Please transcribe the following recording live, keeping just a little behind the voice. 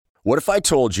What if I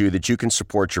told you that you can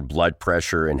support your blood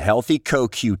pressure and healthy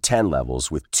CoQ10 levels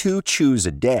with 2 chews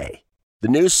a day? The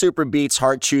new Super Beats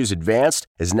Heart Chews Advanced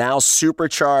is now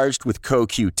supercharged with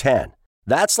CoQ10.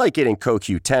 That's like getting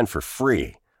CoQ10 for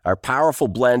free. Our powerful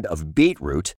blend of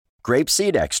beetroot,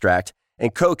 grapeseed extract,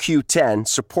 and CoQ10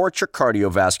 supports your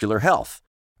cardiovascular health.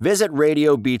 Visit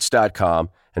radiobeats.com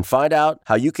and find out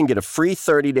how you can get a free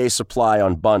 30-day supply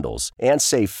on bundles and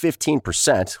save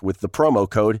 15% with the promo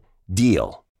code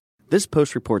DEAL. This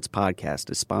Post Reports podcast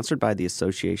is sponsored by the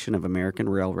Association of American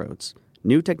Railroads.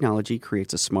 New technology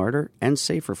creates a smarter and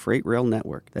safer freight rail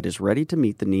network that is ready to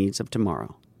meet the needs of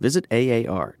tomorrow. Visit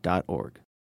AAR.org.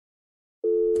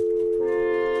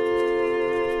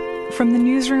 From the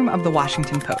newsroom of The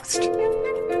Washington Post.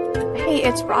 Hey,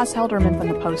 it's Ross Helderman from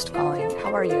The Post calling.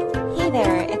 How are you? Hey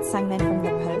there, it's Sungmin from The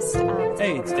Post.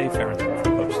 Hey, it's Dave Farrington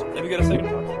from The Post. Have you got a second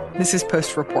to talk? This is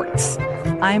Post Reports.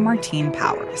 I'm Martine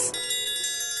Powers.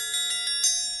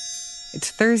 It's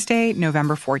Thursday,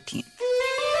 November 14th.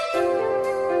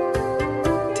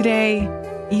 Today,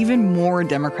 even more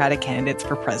Democratic candidates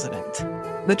for president,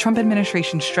 the Trump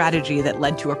administration's strategy that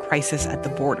led to a crisis at the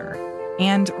border,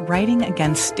 and writing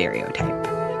against stereotype.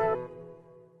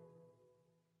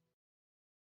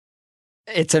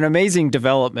 It's an amazing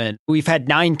development. We've had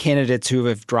 9 candidates who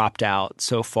have dropped out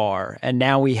so far, and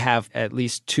now we have at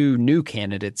least 2 new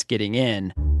candidates getting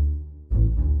in.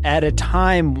 At a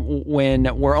time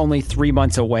when we're only 3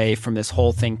 months away from this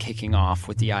whole thing kicking off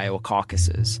with the Iowa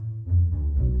caucuses.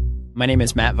 My name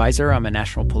is Matt Viser. I'm a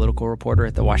national political reporter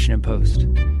at The Washington Post.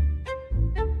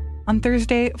 On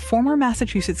Thursday, former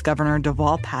Massachusetts Governor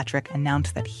Deval Patrick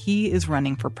announced that he is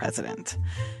running for president.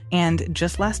 And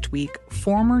just last week,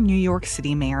 former New York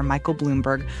City Mayor Michael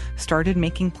Bloomberg started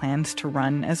making plans to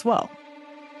run as well.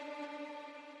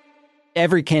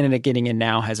 Every candidate getting in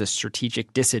now has a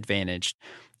strategic disadvantage.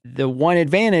 The one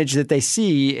advantage that they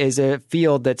see is a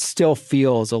field that still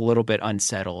feels a little bit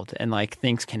unsettled and like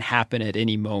things can happen at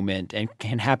any moment and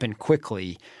can happen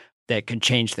quickly that can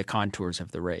change the contours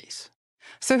of the race.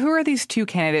 So who are these 2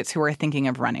 candidates who are thinking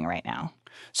of running right now?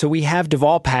 So we have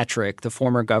Deval Patrick, the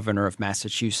former governor of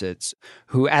Massachusetts,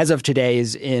 who as of today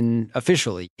is in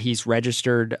officially. He's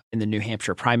registered in the New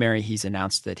Hampshire primary. He's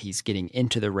announced that he's getting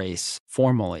into the race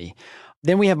formally.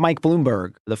 Then we have Mike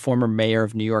Bloomberg, the former mayor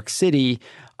of New York City,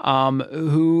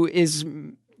 who is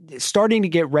starting to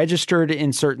get registered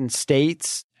in certain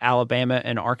states, Alabama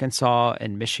and Arkansas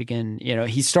and Michigan. You know,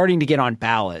 he's starting to get on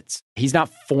ballots. He's not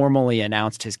formally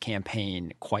announced his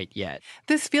campaign quite yet.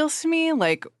 This feels to me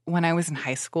like when I was in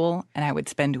high school and I would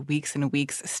spend weeks and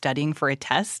weeks studying for a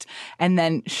test and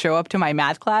then show up to my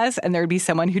math class and there'd be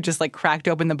someone who just like cracked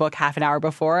open the book half an hour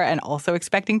before and also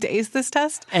expecting to ace this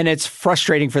test. And it's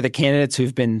frustrating for the candidates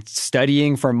who've been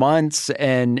studying for months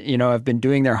and, you know, have been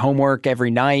doing their homework every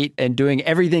night and doing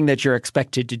everything that you're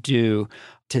expected to do,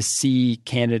 to see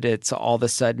candidates all of a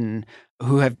sudden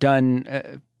who have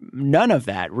done none of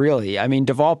that, really. I mean,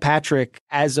 Deval Patrick,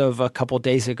 as of a couple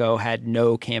days ago, had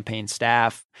no campaign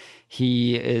staff.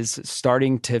 He is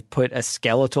starting to put a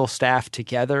skeletal staff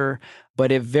together,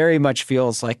 but it very much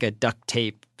feels like a duct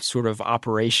tape sort of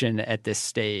operation at this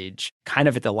stage, kind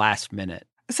of at the last minute.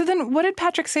 So then what did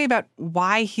Patrick say about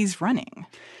why he's running?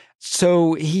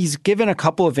 So he's given a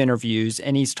couple of interviews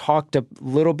and he's talked a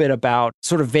little bit about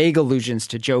sort of vague allusions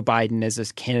to Joe Biden as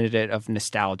this candidate of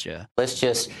nostalgia. Let's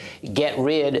just get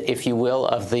rid, if you will,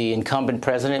 of the incumbent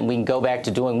president. We can go back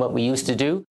to doing what we used to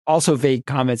do. Also vague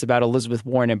comments about Elizabeth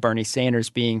Warren and Bernie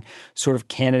Sanders being sort of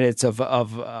candidates of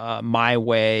my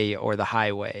way or the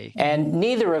highway. And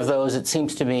neither of those, it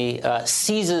seems to me,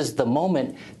 seizes the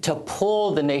moment to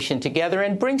pull the nation together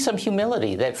and bring some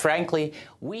humility that, frankly,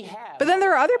 we have. But then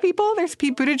there are other people. There's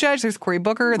Pete Buttigieg, there's Cory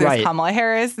Booker, there's Right. Kamala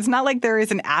Harris. It's not like there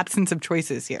is an absence of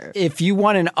choices here. If you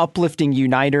want an uplifting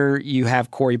uniter, you have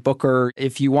Cory Booker.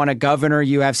 If you want a governor,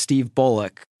 you have Steve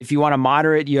Bullock. If you want a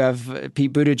moderate, you have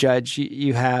Pete Buttigieg,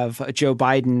 you have Joe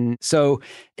Biden. So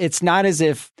it's not as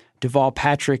if Deval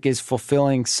Patrick is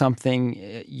fulfilling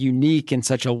something unique in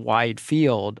such a wide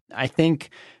field. I think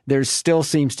there still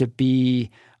seems to be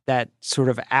that sort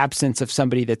of absence of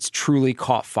somebody that's truly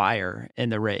caught fire in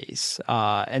the race.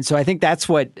 And so I think that's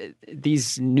what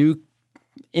these new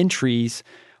entries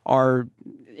are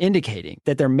indicating,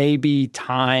 that there may be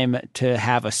time to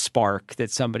have a spark that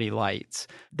somebody lights.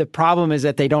 The problem is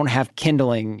that they don't have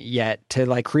kindling yet to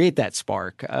like create that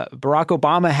spark. Barack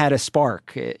Obama had a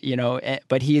spark,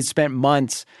 but he has spent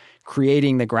months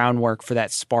creating the groundwork for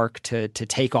that spark to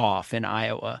take off in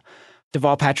Iowa.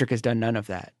 Deval Patrick has done none of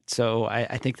that. So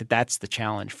I think that that's the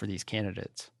challenge for these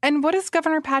candidates. And what does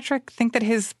Governor Patrick think that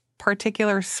his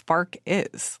particular spark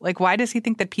is? Like, why does he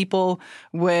think that people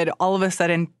would all of a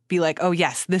sudden be like, oh,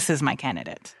 yes, this is my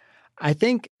candidate? I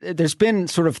think there's been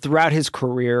sort of throughout his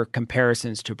career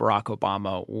comparisons to Barack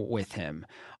Obama with him.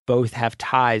 Both have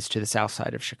ties to the South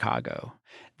Side of Chicago.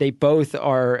 They both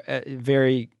are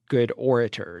very good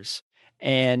orators,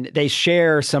 and they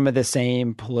share some of the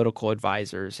same political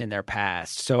advisors in their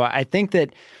past. So I think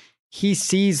that he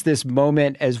sees this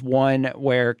moment as one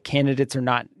where candidates are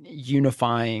not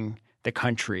unifying the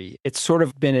country. It's sort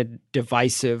of been a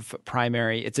divisive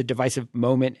primary. It's a divisive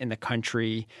moment in the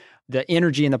country. The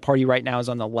energy in the party right now is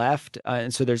on the left.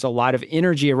 And so there's a lot of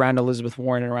energy around Elizabeth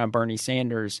Warren and around Bernie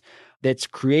Sanders that's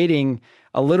creating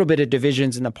a little bit of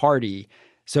divisions in the party.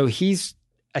 So he's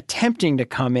attempting to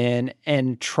come in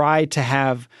and try to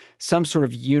have some sort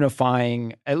of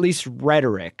unifying, at least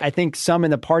rhetoric. I think some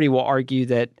in the party will argue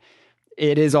that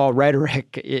it is all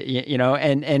rhetoric, you know,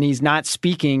 and he's not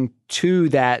speaking to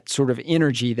that sort of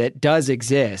energy that does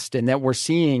exist and that we're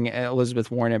seeing Elizabeth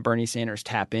Warren and Bernie Sanders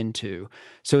tap into.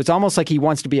 So it's almost like he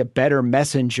wants to be a better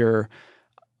messenger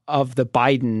of the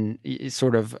Biden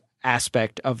sort of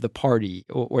aspect of the party,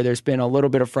 where there's been a little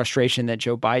bit of frustration that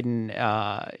Joe Biden,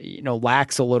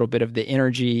 lacks a little bit of the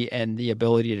energy and the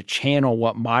ability to channel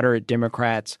what moderate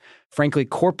Democrats, frankly,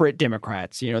 corporate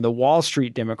Democrats, the Wall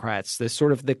Street Democrats, the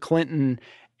sort of the Clinton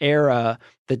era,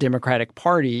 the Democratic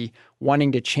Party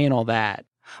wanting to channel that.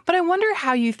 But I wonder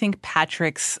how you think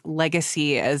Patrick's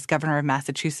legacy as governor of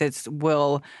Massachusetts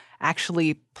will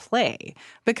actually play,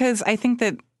 because I think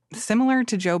that similar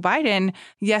to Joe Biden,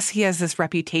 yes, he has this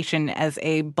reputation as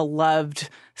a beloved,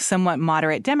 somewhat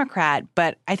moderate Democrat,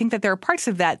 but I think that there are parts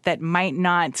of that that might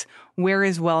not wear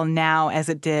as well now as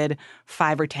it did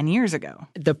 5 or 10 years ago.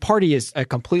 The party is a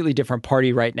completely different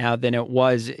party right now than it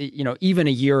was, even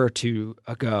a year or two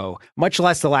ago, much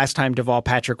less the last time Deval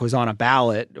Patrick was on a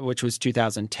ballot, which was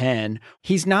 2010.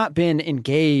 He's not been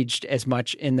engaged as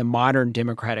much in the modern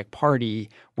Democratic Party,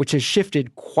 which has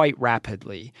shifted quite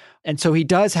rapidly. And so he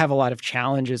does have a lot of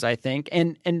challenges, I think.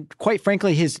 And quite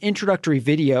frankly, his introductory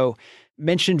video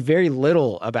mentioned very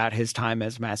little about his time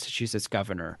as Massachusetts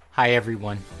governor. Hi,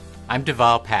 everyone. I'm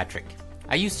Deval Patrick.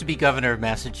 I used to be governor of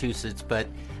Massachusetts, but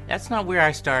that's not where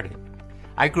I started.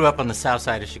 I grew up on the south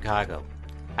side of Chicago.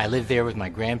 I lived there with my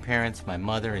grandparents, my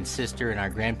mother and sister, and our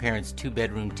grandparents'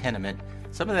 2-bedroom tenement,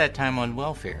 some of that time on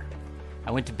welfare.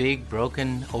 I went to big,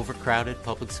 broken, overcrowded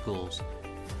public schools.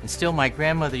 And still, my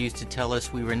grandmother used to tell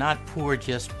us we were not poor,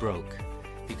 just broke.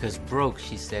 Because broke,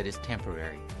 she said, is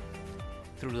temporary.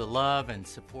 Through the love and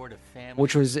support of family.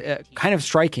 Which was kind of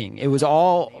striking. It was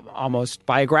all almost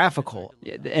biographical.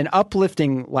 An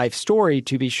uplifting life story,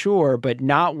 to be sure, but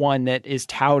not one that is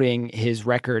touting his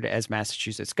record as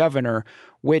Massachusetts governor,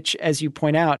 which, as you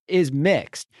point out, is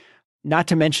mixed. Not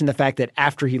to mention the fact that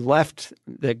after he left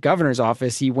the governor's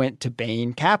office, he went to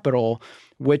Bain Capital,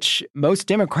 which most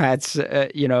Democrats,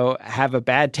 have a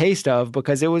bad taste of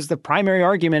because it was the primary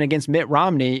argument against Mitt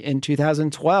Romney in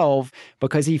 2012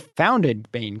 because he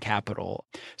founded Bain Capital.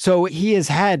 So he has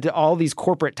had all these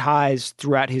corporate ties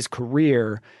throughout his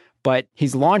career, but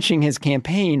he's launching his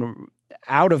campaign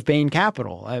out of Bain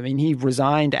Capital. I mean, he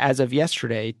resigned as of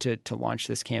yesterday to launch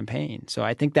this campaign. So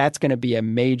I think that's going to be a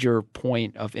major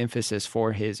point of emphasis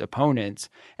for his opponents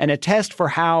and a test for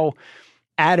how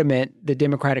adamant the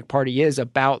Democratic Party is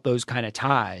about those kind of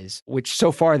ties, which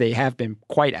so far they have been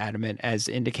quite adamant, as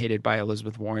indicated by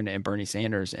Elizabeth Warren and Bernie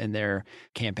Sanders in their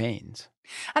campaigns.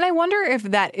 And I wonder if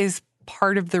that is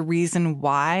part of the reason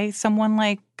why someone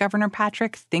like Governor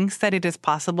Patrick thinks that it is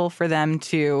possible for them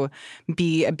to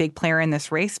be a big player in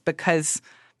this race because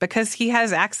he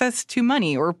has access to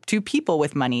money or to people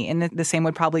with money. And the same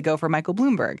would probably go for Michael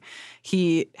Bloomberg.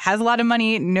 He has a lot of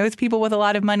money, knows people with a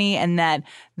lot of money, and that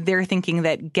they're thinking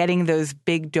that getting those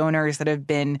big donors that have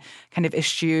been kind of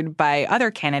eschewed by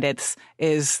other candidates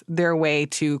is their way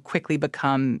to quickly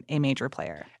become a major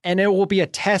player. And it will be a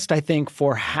test, I think,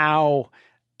 for how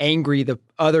angry the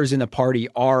others in the party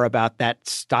are about that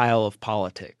style of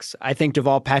politics. I think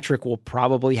Deval Patrick will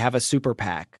probably have a super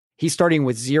PAC. He's starting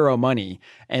with zero money.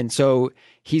 And so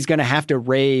he's going to have to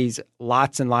raise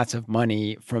lots and lots of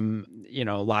money from,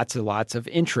 lots and lots of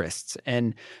interests.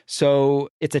 And so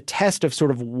it's a test of sort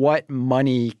of what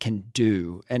money can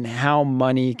do and how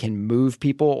money can move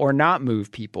people or not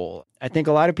move people. I think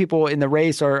a lot of people in the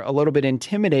race are a little bit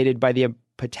intimidated by the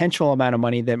potential amount of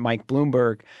money that Mike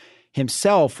Bloomberg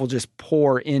himself will just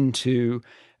pour into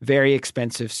very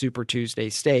expensive Super Tuesday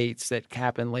states that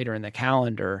happen later in the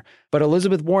calendar. But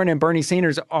Elizabeth Warren and Bernie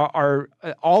Sanders are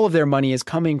all of their money is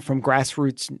coming from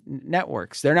grassroots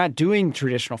networks. They're not doing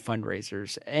traditional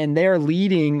fundraisers, and they're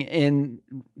leading in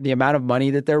the amount of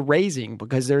money that they're raising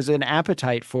because there's an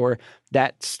appetite for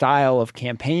that style of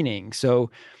campaigning. So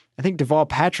I think Deval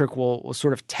Patrick will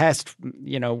sort of test,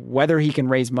 whether he can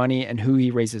raise money and who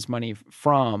he raises money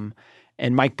from.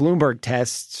 And Mike Bloomberg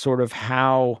tests sort of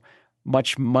how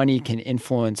much money can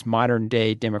influence modern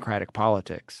day Democratic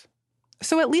politics.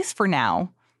 So at least for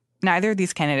now, neither of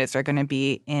these candidates are going to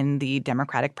be in the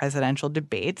Democratic presidential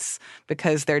debates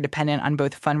because they're dependent on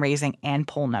both fundraising and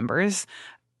poll numbers.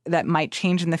 That might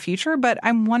change in the future, but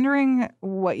I'm wondering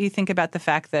what you think about the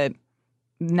fact that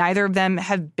neither of them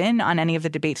have been on any of the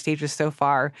debate stages so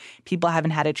far. People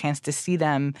haven't had a chance to see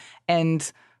them,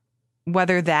 and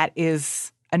whether that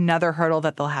is another hurdle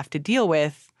that they'll have to deal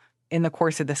with in the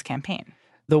course of this campaign.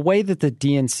 The way that the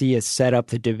DNC has set up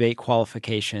the debate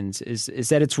qualifications is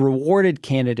that it's rewarded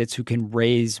candidates who can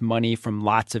raise money from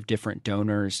lots of different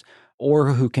donors or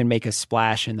who can make a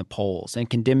splash in the polls and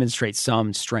can demonstrate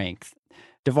some strength.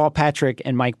 Deval Patrick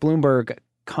and Mike Bloomberg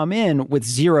come in with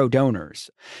 0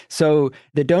 donors. So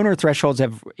the donor thresholds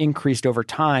have increased over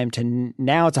time to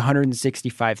now it's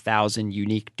 165,000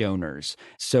 unique donors.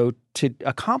 So to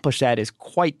accomplish that is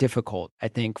quite difficult, I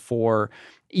think, for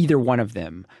either one of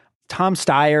them. Tom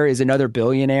Steyer is another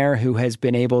billionaire who has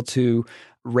been able to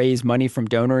raise money from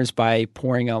donors by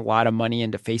pouring a lot of money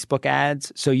into Facebook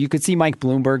ads. So you could see Mike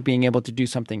Bloomberg being able to do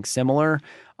something similar,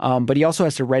 but he also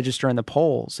has to register in the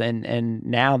polls. And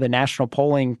now the national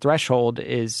polling threshold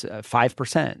is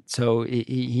 5%. So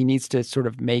he needs to sort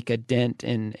of make a dent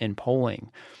in polling.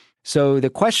 So the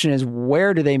question is,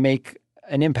 where do they make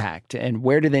an impact and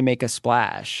where do they make a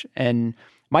splash? And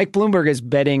Mike Bloomberg is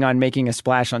betting on making a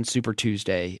splash on Super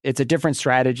Tuesday. It's a different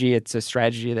strategy. It's a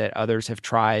strategy that others have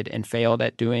tried and failed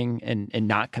at doing and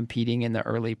not competing in the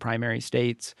early primary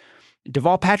states.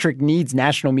 Deval Patrick needs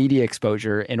national media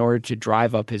exposure in order to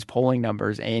drive up his polling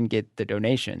numbers and get the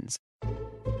donations.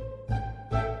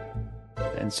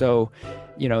 And so,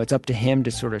 it's up to him to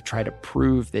sort of try to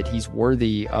prove that he's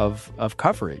worthy of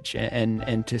coverage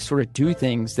and to sort of do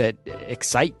things that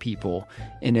excite people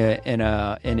in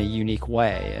a unique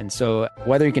way. And so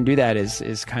whether he can do that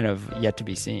is kind of yet to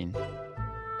be seen.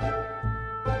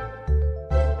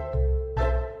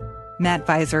 Matt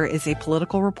Viser is a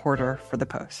political reporter for The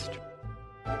Post.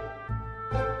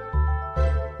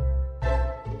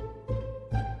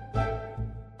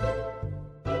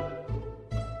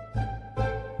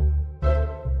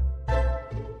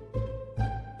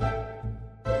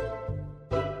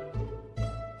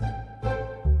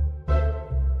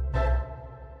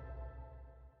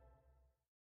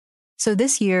 So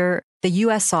this year, the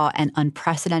U.S. saw an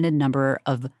unprecedented number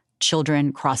of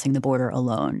children crossing the border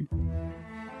alone,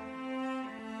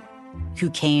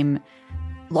 who came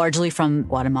largely from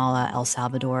Guatemala, El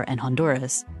Salvador, and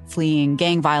Honduras, fleeing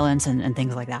gang violence and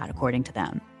things like that, according to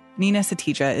them. Nina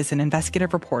Satija is an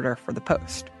investigative reporter for The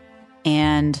Post.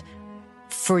 And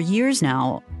for years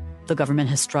now, the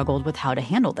government has struggled with how to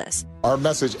handle this. Our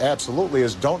message absolutely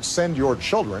is don't send your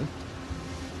children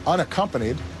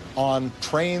unaccompanied on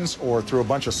trains or through a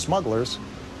bunch of smugglers.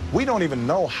 We don't even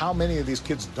know how many of these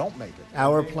kids don't make it.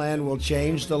 Our plan will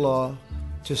change the law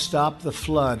to stop the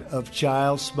flood of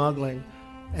child smuggling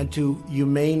and to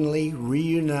humanely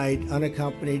reunite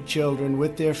unaccompanied children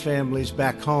with their families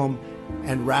back home,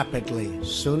 and rapidly,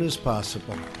 as soon as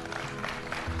possible.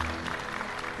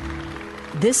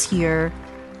 This year,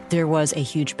 there was a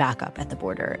huge backup at the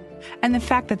border. And the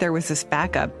fact that there was this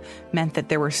backup meant that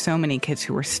there were so many kids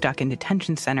who were stuck in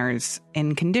detention centers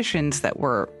in conditions that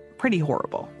were pretty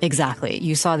horrible. Exactly.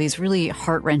 You saw these really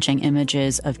heart-wrenching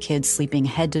images of kids sleeping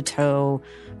head to toe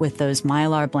with those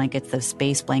Mylar blankets, those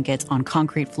space blankets on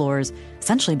concrete floors,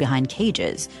 essentially behind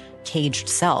cages, caged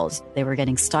cells. They were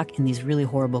getting stuck in these really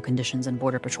horrible conditions in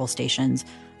Border Patrol stations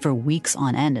for weeks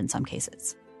on end in some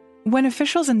cases. When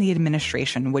officials in the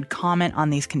administration would comment on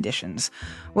these conditions,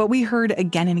 what we heard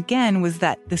again and again was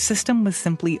that the system was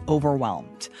simply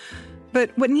overwhelmed. But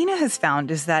what Nina has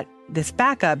found is that this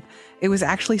backup, it was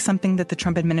actually something that the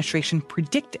Trump administration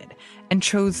predicted and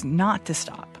chose not to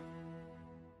stop.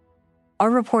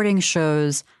 Our reporting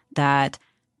shows that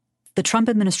the Trump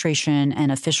administration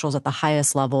and officials at the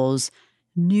highest levels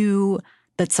knew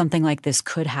that something like this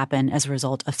could happen as a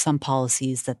result of some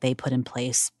policies that they put in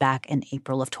place back in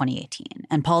April of 2018,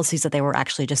 and policies that they were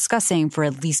actually discussing for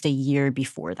at least a year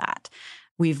before that.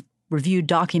 We've reviewed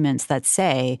documents that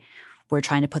say we're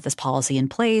trying to put this policy in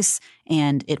place,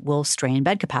 and it will strain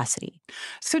bed capacity.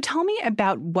 So tell me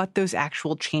about what those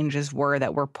actual changes were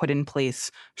that were put in place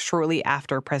shortly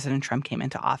after President Trump came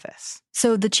into office.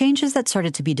 So the changes that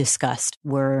started to be discussed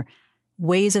were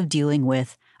ways of dealing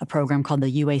with a program called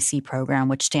the UAC program,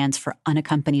 which stands for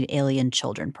Unaccompanied Alien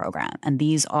Children Program. And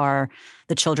these are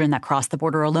the children that cross the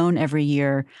border alone every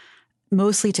year,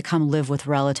 mostly to come live with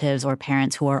relatives or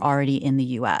parents who are already in the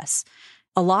U.S.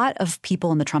 A lot of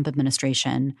people in the Trump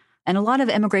administration and a lot of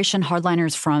immigration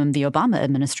hardliners from the Obama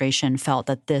administration felt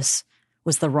that this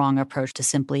was the wrong approach to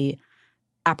simply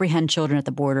apprehend children at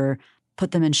the border,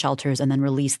 put them in shelters, and then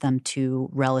release them to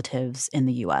relatives in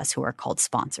the U.S. who are called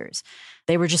sponsors.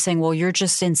 They were just saying, well, you're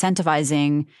just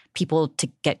incentivizing people to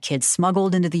get kids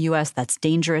smuggled into the U.S. That's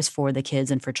dangerous for the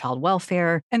kids and for child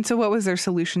welfare. And so what was their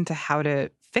solution to how to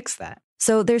fix that?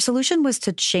 So their solution was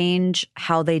to change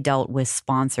how they dealt with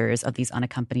sponsors of these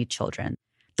unaccompanied children.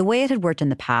 The way it had worked in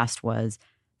the past was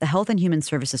the Health and Human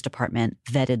Services Department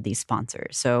vetted these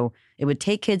sponsors. So it would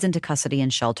take kids into custody in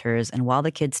shelters, and while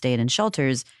the kids stayed in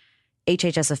shelters,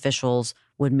 HHS officials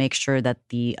would make sure that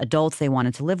the adults they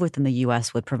wanted to live with in the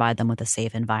U.S. would provide them with a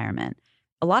safe environment.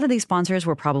 A lot of these sponsors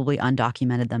were probably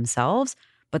undocumented themselves,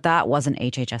 but that wasn't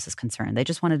HHS's concern. They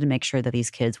just wanted to make sure that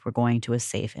these kids were going to a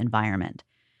safe environment.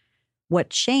 What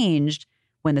changed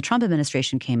when the Trump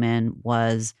administration came in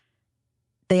was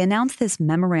they announced this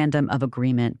memorandum of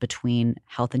agreement between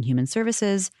Health and Human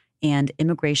Services and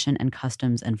Immigration and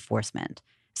Customs Enforcement.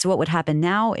 So what would happen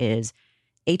now is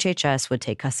HHS would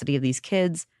take custody of these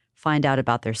kids, find out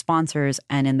about their sponsors,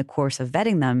 and in the course of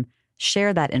vetting them,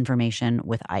 share that information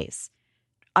with ICE.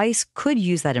 ICE could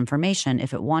use that information,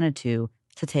 if it wanted to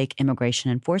take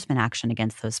immigration enforcement action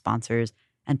against those sponsors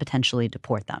and potentially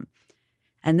deport them.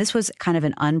 And this was kind of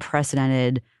an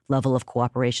unprecedented level of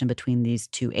cooperation between these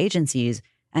two agencies,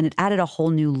 and it added a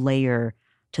whole new layer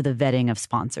to the vetting of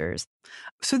sponsors.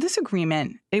 So this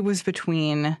agreement, it was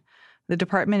between the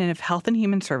Department of Health and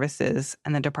Human Services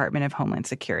and the Department of Homeland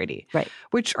Security, right?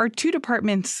 Which are two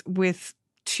departments with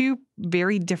two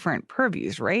very different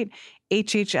purviews, right?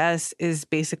 HHS is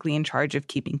basically in charge of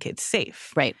keeping kids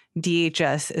safe. Right.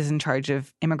 DHS is in charge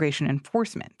of immigration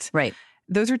enforcement. Right.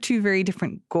 Those are two very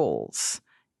different goals.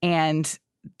 And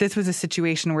this was a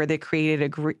situation where they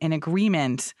created an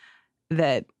agreement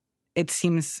that it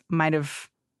seems might have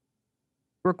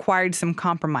required some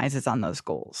compromises on those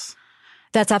goals.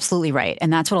 That's absolutely right.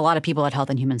 And that's what a lot of people at Health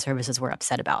and Human Services were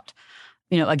upset about.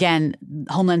 You know, again,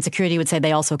 Homeland Security would say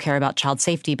they also care about child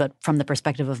safety, but from the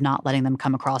perspective of not letting them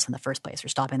come across in the first place or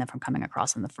stopping them from coming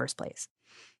across in the first place.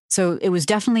 So it was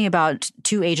definitely about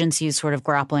two agencies sort of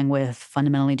grappling with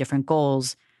fundamentally different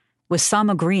goals, with some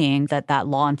agreeing that that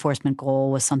law enforcement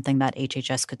goal was something that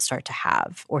HHS could start to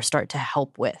have or start to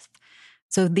help with.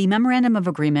 So the memorandum of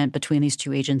agreement between these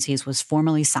two agencies was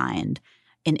formally signed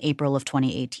in April of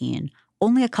 2018,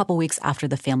 only a couple weeks after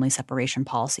the family separation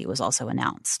policy was also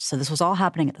announced. So this was all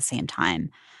happening at the same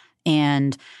time.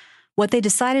 And what they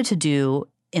decided to do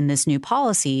in this new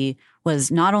policy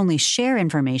was not only share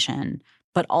information,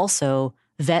 but also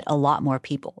vet a lot more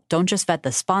people. Don't just vet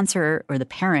the sponsor or the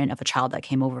parent of a child that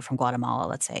came over from Guatemala,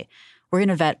 let's say. We're going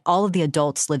to vet all of the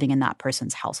adults living in that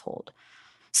person's household.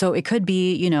 So it could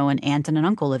be, you know, an aunt and an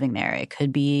uncle living there. It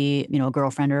could be, you know, a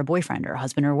girlfriend or a boyfriend or a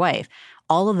husband or wife.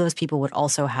 All of those people would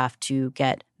also have to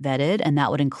get vetted, and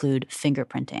that would include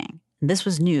fingerprinting. And this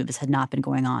was new. This had not been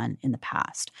going on in the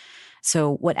past.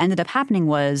 So what ended up happening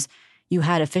was you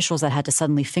had officials that had to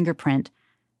suddenly fingerprint,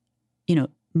 you know,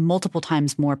 multiple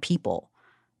times more people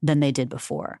than they did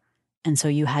before. And so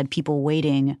you had people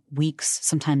waiting weeks,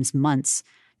 sometimes months,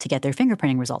 to get their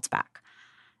fingerprinting results back.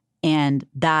 And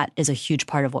that is a huge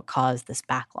part of what caused this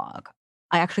backlog.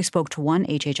 I actually spoke to one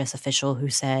HHS official who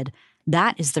said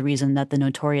that is the reason that the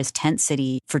notorious tent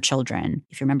city for children,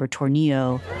 if you remember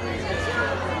Tornillo.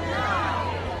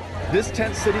 This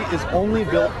tent city is only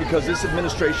built because this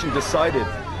administration decided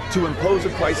to impose a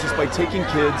crisis by taking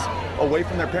kids away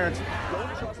from their parents.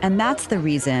 And that's the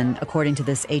reason, according to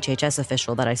this HHS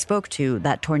official that I spoke to,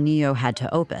 that Tornillo had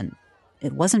to open.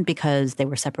 It wasn't because they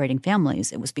were separating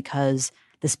families. It was because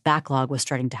this backlog was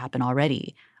starting to happen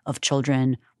already of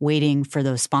children waiting for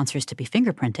those sponsors to be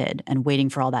fingerprinted and waiting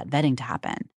for all that vetting to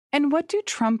happen. And what do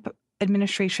Trump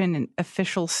administration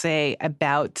officials say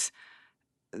about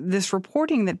this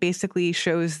reporting that basically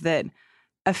shows that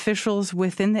officials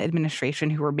within the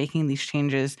administration who were making these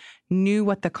changes knew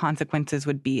what the consequences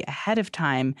would be ahead of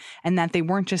time, and that they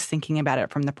weren't just thinking about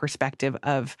it from the perspective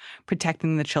of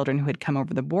protecting the children who had come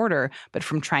over the border, but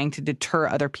from trying to deter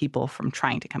other people from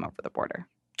trying to come over the border?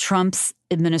 Trump's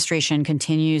administration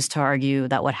continues to argue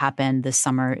that what happened this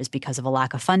summer is because of a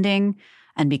lack of funding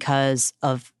and because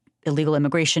of illegal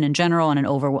immigration in general and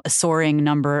a soaring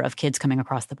number of kids coming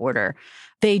across the border.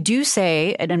 They do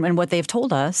say, and what they've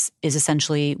told us is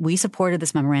essentially, we supported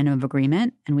this memorandum of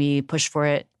agreement and we pushed for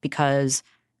it because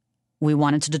we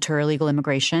wanted to deter illegal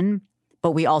immigration,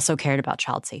 but we also cared about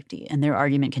child safety. And their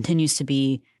argument continues to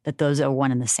be that those are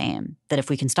one and the same, that if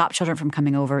we can stop children from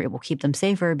coming over, it will keep them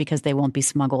safer because they won't be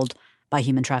smuggled by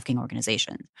human trafficking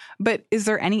organizations. But is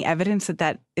there any evidence that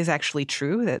that is actually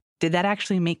true? Did that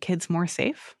actually make kids more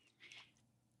safe?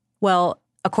 Well,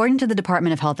 according to the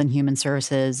Department of Health and Human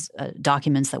Services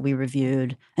documents that we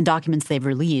reviewed and documents they've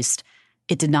released,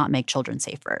 it did not make children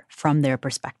safer from their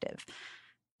perspective.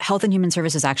 Health and Human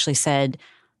Services actually said,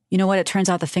 you know what, it turns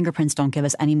out the fingerprints don't give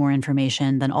us any more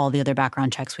information than all the other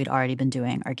background checks we'd already been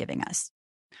doing are giving us.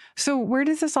 So where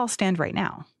does this all stand right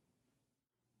now?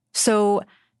 So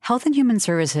Health and Human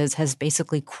Services has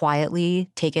basically quietly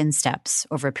taken steps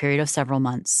over a period of several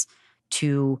months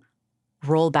to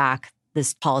roll back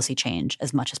this policy change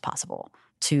as much as possible,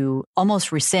 to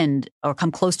almost rescind or come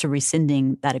close to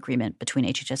rescinding that agreement between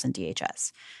HHS and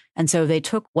DHS. And so they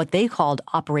took what they called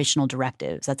operational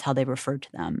directives, that's how they referred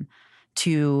to them,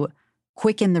 to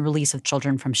quicken the release of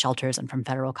children from shelters and from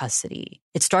federal custody.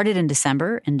 It started in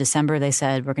December. In December, they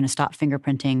said, we're going to stop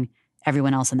fingerprinting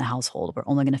everyone else in the household. We're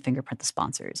only going to fingerprint the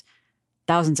sponsors.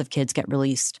 Thousands of kids get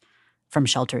released from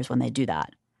shelters when they do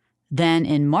that. Then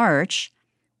in March,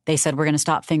 they said, we're going to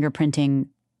stop fingerprinting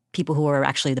people who are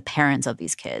actually the parents of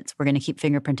these kids. We're going to keep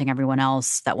fingerprinting everyone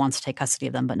else that wants to take custody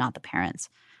of them, but not the parents.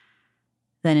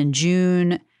 Then in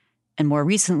June, and more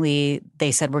recently,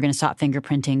 they said we're going to stop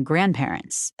fingerprinting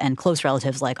grandparents and close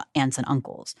relatives like aunts and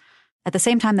uncles. At the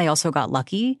same time, they also got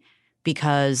lucky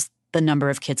because the number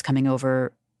of kids coming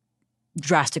over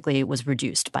drastically was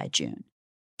reduced by June.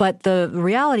 But the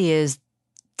reality is,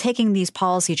 taking these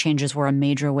policy changes were a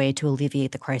major way to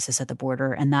alleviate the crisis at the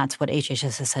border, and that's what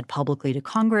HHS has said publicly to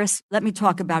Congress. Let me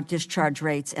talk about discharge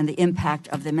rates and the impact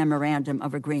of the Memorandum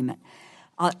of Agreement.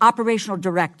 Operational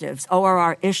directives,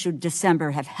 ORR issued December,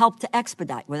 have helped to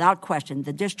expedite, without question,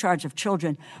 the discharge of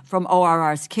children from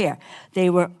ORR's care.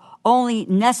 They were only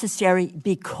necessary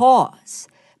because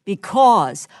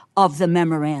of the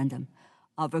Memorandum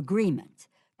of Agreement.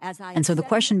 And so the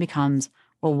question becomes,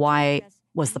 well, why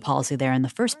was the policy there in the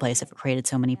first place if it created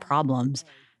so many problems?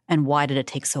 And why did it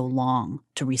take so long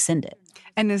to rescind it?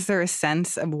 And is there a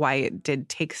sense of why it did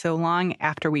take so long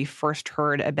after we first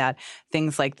heard about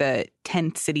things like the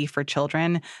tent city for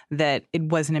children, that it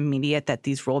wasn't immediate that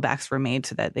these rollbacks were made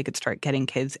so that they could start getting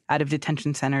kids out of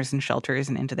detention centers and shelters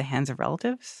and into the hands of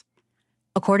relatives?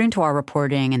 According to our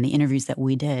reporting and the interviews that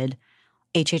we did,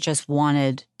 HHS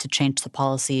wanted to change the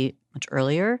policy much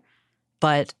earlier,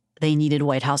 but they needed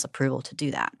White House approval to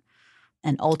do that.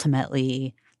 And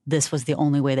ultimately, this was the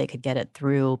only way they could get it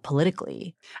through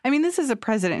politically. I mean, this is a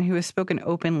president who has spoken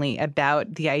openly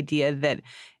about the idea that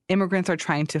immigrants are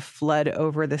trying to flood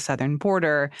over the southern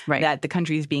border, right, that the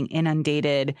country is being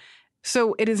inundated.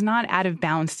 So it is not out of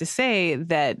bounds to say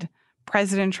that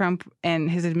President Trump and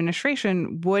his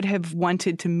administration would have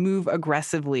wanted to move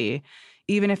aggressively,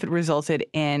 even if it resulted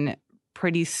in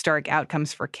pretty stark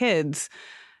outcomes for kids,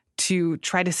 to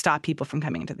try to stop people from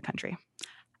coming into the country.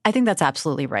 I think that's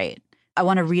absolutely right. I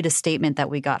want to read a statement that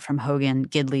we got from Hogan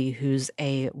Gidley, who's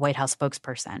a White House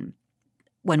spokesperson.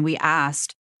 When we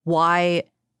asked, why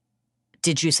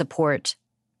did you support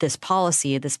this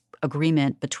policy, this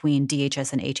agreement between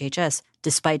DHS and HHS,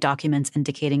 despite documents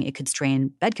indicating it could strain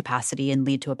bed capacity and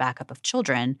lead to a backup of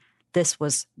children, this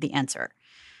was the answer.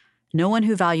 No one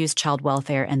who values child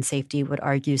welfare and safety would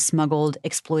argue smuggled,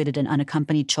 exploited, and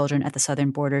unaccompanied children at the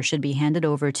southern border should be handed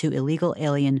over to illegal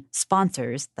alien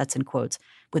sponsors, that's in quotes,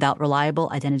 without reliable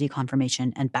identity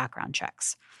confirmation and background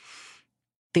checks.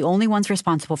 The only ones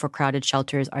responsible for crowded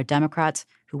shelters are Democrats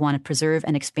who want to preserve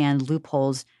and expand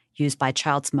loopholes used by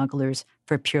child smugglers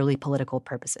for purely political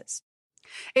purposes.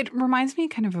 It reminds me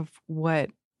kind of what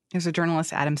there's a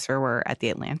journalist, Adam Serwer, at The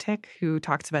Atlantic, who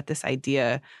talks about this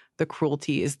idea, the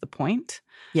cruelty is the point.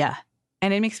 Yeah.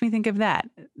 And it makes me think of that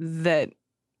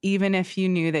even if you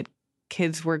knew that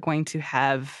kids were going to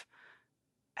have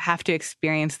to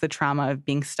experience the trauma of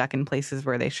being stuck in places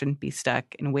where they shouldn't be stuck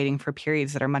and waiting for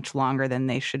periods that are much longer than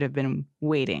they should have been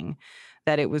waiting,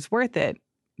 that it was worth it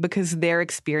because their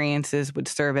experiences would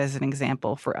serve as an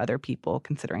example for other people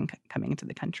considering coming into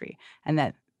the country, and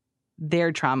that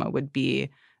their trauma would be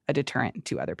a deterrent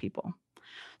to other people.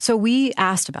 So we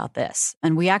asked about this,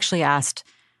 and we actually asked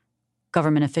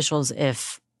government officials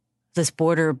if this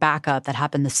border backup that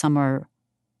happened this summer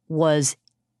was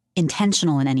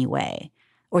intentional in any way.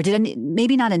 or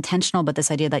maybe not intentional, but this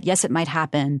idea that, yes, it might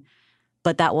happen,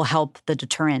 but that will help the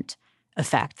deterrent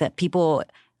effect, that people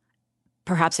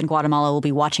perhaps in Guatemala will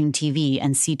be watching TV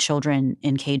and see children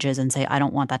in cages and say, I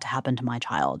don't want that to happen to my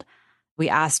child. We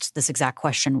asked this exact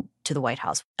question to the White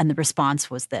House, and the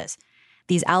response was this: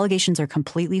 these allegations are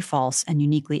completely false and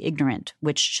uniquely ignorant,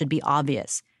 which should be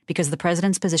obvious, because the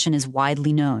president's position is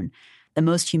widely known. The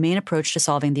most humane approach to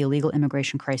solving the illegal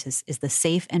immigration crisis is the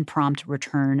safe and prompt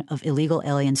return of illegal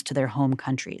aliens to their home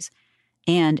countries,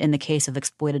 and in the case of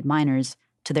exploited minors,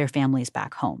 to their families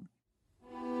back home.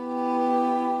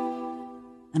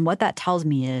 And what that tells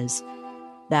me is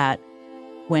that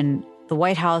when the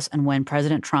White House and when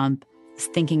President Trump is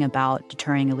thinking about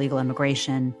deterring illegal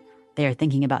immigration, they are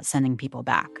thinking about sending people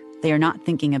back. They are not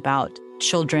thinking about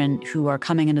children who are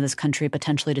coming into this country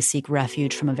potentially to seek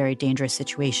refuge from a very dangerous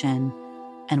situation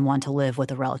and want to live with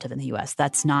a relative in the U.S.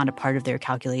 That's not a part of their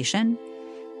calculation.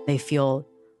 They feel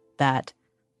that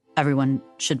everyone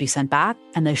should be sent back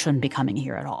and they shouldn't be coming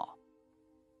here at all.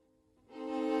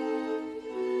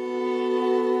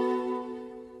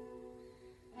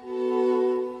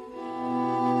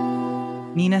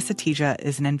 Nina Satija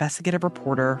is an investigative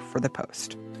reporter for The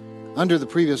Post. Under the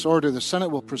previous order, the Senate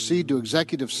will proceed to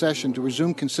executive session to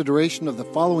resume consideration of the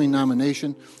following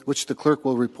nomination, which the clerk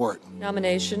will report.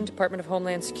 Nomination, Department of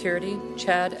Homeland Security,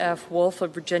 Chad F. Wolf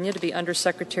of Virginia to be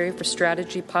Undersecretary for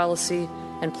Strategy, Policy,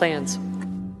 and Plans.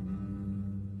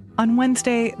 On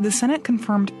Wednesday, the Senate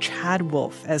confirmed Chad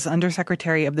Wolf as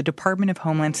Undersecretary of the Department of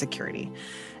Homeland Security.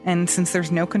 And since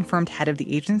there's no confirmed head of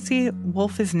the agency,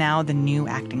 Wolf is now the new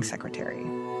acting secretary.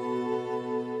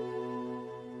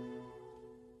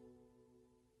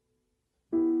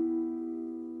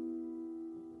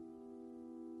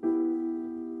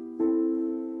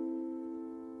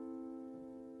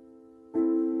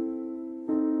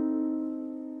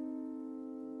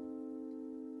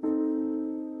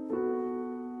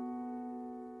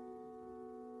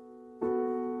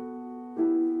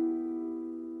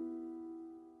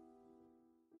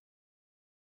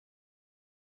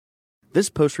 This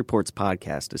Post Reports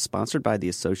podcast is sponsored by the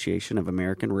Association of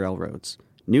American Railroads.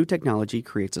 New technology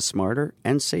creates a smarter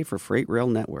and safer freight rail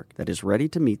network that is ready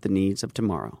to meet the needs of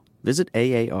tomorrow. Visit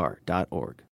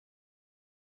AAR.org.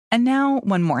 And now,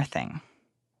 one more thing.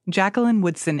 Jacqueline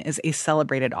Woodson is a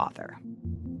celebrated author.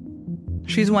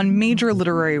 She's won major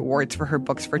literary awards for her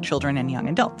books for children and young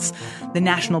adults. The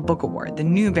National Book Award, the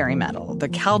Newbery Medal, the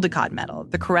Caldecott Medal,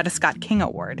 the Coretta Scott King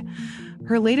Award.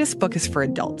 Her latest book is for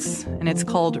adults, and it's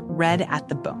called Red at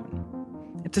the Bone.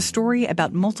 It's a story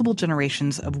about multiple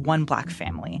generations of one Black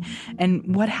family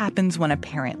and what happens when a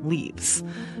parent leaves.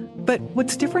 But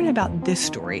what's different about this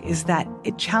story is that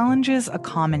it challenges a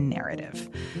common narrative.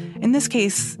 In this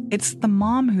case, it's the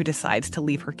mom who decides to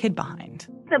leave her kid behind.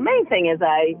 The main thing is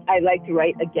I like to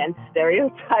write against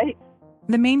stereotypes.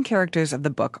 The main characters of the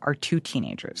book are two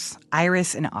teenagers,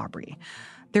 Iris and Aubrey.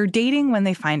 They're dating when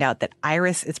they find out that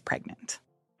Iris is pregnant.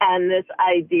 And this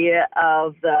idea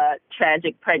of the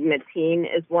tragic pregnant teen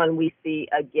is one we see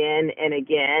again and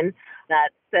again.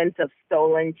 That sense of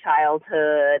stolen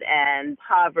childhood and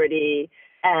poverty,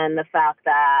 and the fact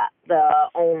that the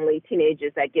only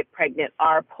teenagers that get pregnant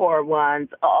are poor ones.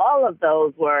 All of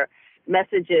those were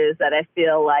messages that I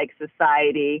feel like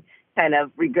society kind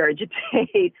of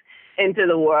regurgitates into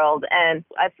the world. And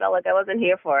I felt like I wasn't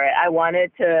here for it. I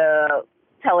wanted to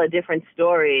tell a different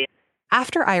story.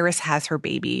 After Iris has her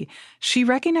baby, she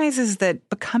recognizes that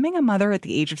becoming a mother at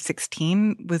the age of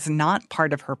 16 was not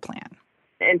part of her plan.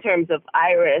 In terms of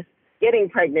Iris getting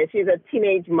pregnant, she's a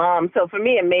teenage mom. So for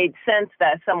me, it made sense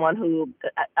that someone who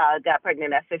got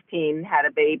pregnant at 15, had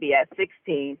a baby at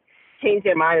 16, changed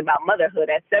their mind about motherhood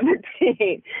at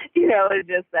 17. You know, it's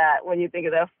just that when you think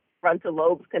of the frontal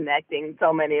lobes connecting,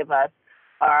 so many of us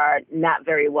are not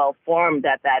very well formed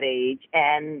at that age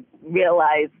and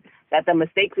realize that the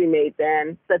mistakes we made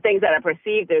then, the things that are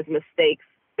perceived as mistakes,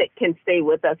 that can stay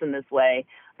with us in this way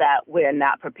that we're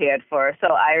not prepared for. So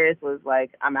Iris was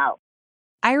like, I'm out.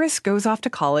 Iris goes off to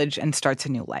college and starts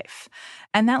a new life.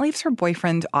 And that leaves her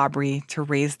boyfriend, Aubrey, to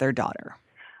raise their daughter.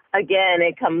 Again,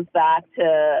 it comes back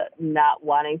to not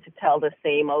wanting to tell the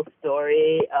same old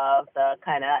story of the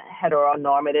kind of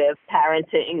heteronormative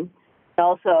parenting.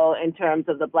 Also, in terms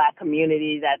of the Black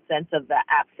community, that sense of the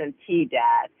absentee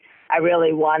dad. I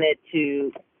really wanted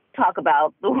to talk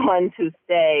about the ones who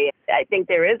stay. I think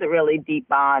there is a really deep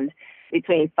bond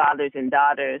between fathers and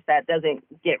daughters that doesn't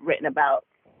get written about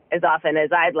as often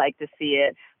as I'd like to see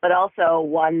it, but also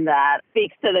one that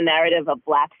speaks to the narrative of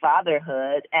Black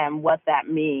fatherhood and what that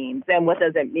means and what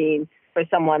does it mean for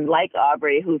someone like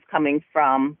Aubrey, who's coming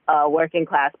from a working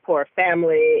class poor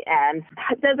family and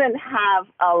doesn't have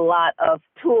a lot of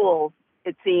tools,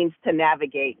 it seems, to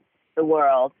navigate the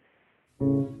world.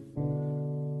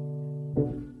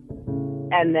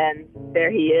 And then there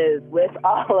he is with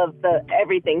all of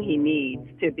everything he needs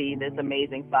to be this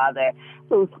amazing father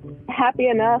who's happy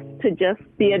enough to just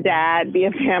be a dad, be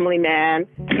a family man,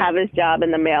 have his job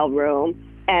in the mailroom,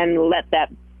 and let that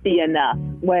be enough,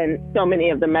 when so many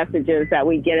of the messages that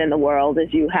we get in the world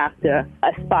is you have to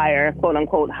aspire, quote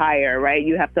unquote, higher, right?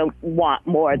 You have to want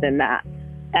more than that.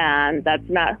 And that's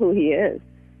not who he is.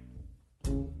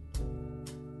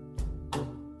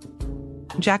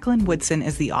 Jacqueline Woodson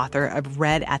is the author of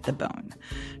Red at the Bone.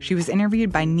 She was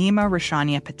interviewed by Nima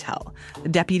Roshania Patel, the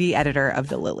deputy editor of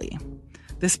The Lily.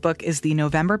 This book is the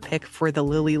November pick for the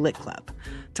Lily Lit Club.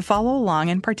 To follow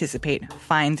along and participate,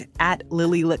 find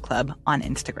 @Lily Lit Club on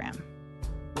Instagram.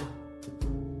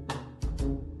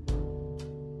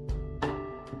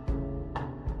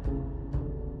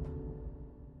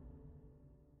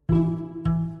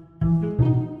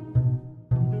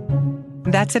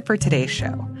 That's it for today's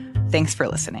show. Thanks for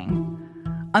listening.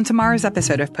 On tomorrow's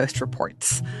episode of Post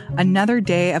Reports, another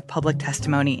day of public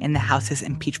testimony in the House's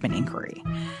impeachment inquiry.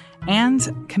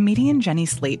 And comedian Jenny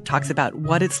Slate talks about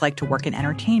what it's like to work in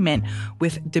entertainment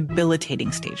with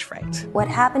debilitating stage fright. What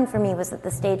happened for me was that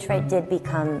the stage fright did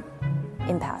become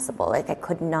impassable. Like, I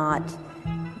could not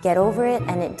get over it,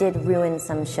 and it did ruin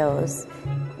some shows,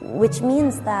 which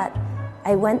means that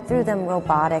I went through them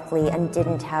robotically and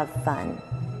didn't have fun.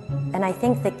 And I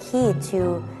think the key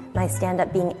to my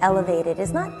stand-up being elevated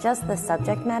is not just the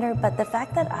subject matter, but the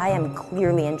fact that I am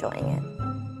clearly enjoying it.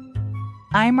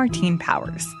 I'm Martine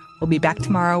Powers. We'll be back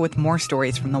tomorrow with more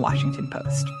stories from The Washington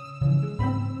Post.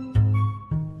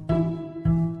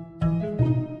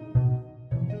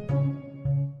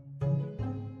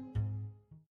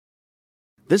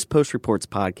 This Post Reports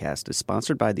podcast is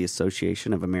sponsored by the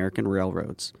Association of American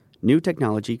Railroads. New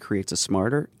technology creates a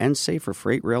smarter and safer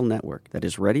freight rail network that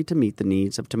is ready to meet the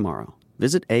needs of tomorrow.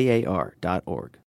 Visit AAR.org.